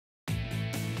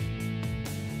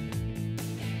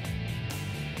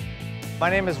My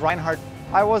name is Reinhardt.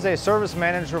 I was a service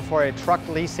manager for a truck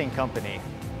leasing company.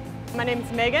 My name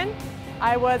is Megan.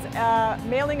 I was a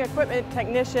mailing equipment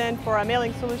technician for a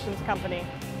mailing solutions company.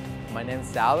 My name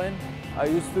is Alan. I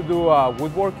used to do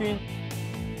woodworking.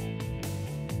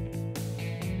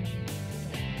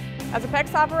 As a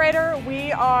PEX operator,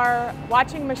 we are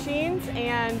watching machines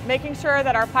and making sure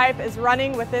that our pipe is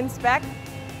running within spec.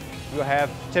 You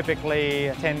have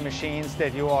typically 10 machines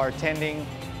that you are tending.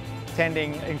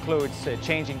 Tending includes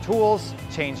changing tools,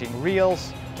 changing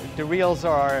reels. The reels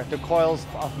are the coils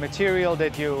of material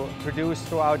that you produce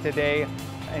throughout the day,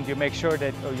 and you make sure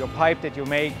that your pipe that you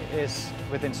make is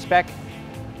within spec.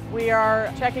 We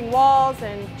are checking walls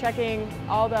and checking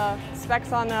all the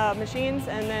specs on the machines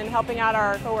and then helping out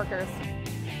our coworkers.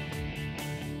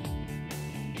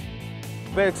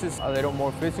 PEX is a little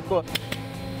more physical.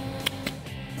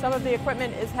 Some of the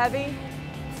equipment is heavy,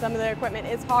 some of the equipment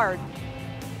is hard.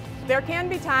 There can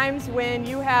be times when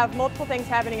you have multiple things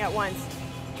happening at once.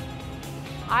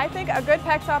 I think a good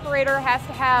PEX operator has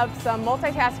to have some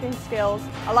multitasking skills,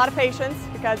 a lot of patience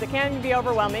because it can be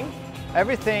overwhelming.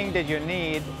 Everything that you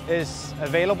need is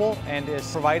available and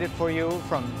is provided for you,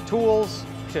 from tools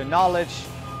to knowledge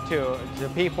to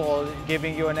people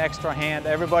giving you an extra hand.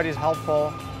 Everybody's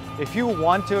helpful. If you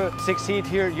want to succeed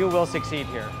here, you will succeed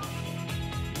here.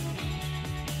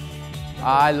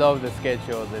 I love the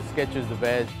schedule. The schedule is the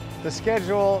best. The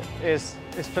schedule is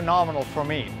phenomenal for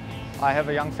me. I have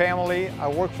a young family. I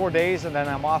work 4 days and then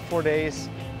I'm off 4 days.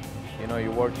 You know,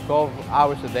 you work 12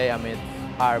 hours a day. I mean,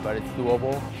 it's hard, but it's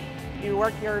doable. You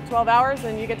work your 12 hours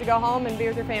and you get to go home and be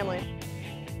with your family.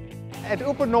 At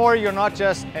Uponor, you're not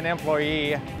just an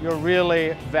employee. You're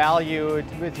really valued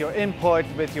with your input,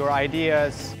 with your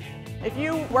ideas. If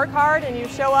you work hard and you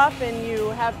show up and you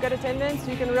have good attendance,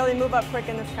 you can really move up quick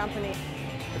in this company.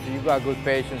 If you've got good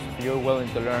patience, if you're willing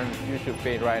to learn, you should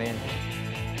fit right in.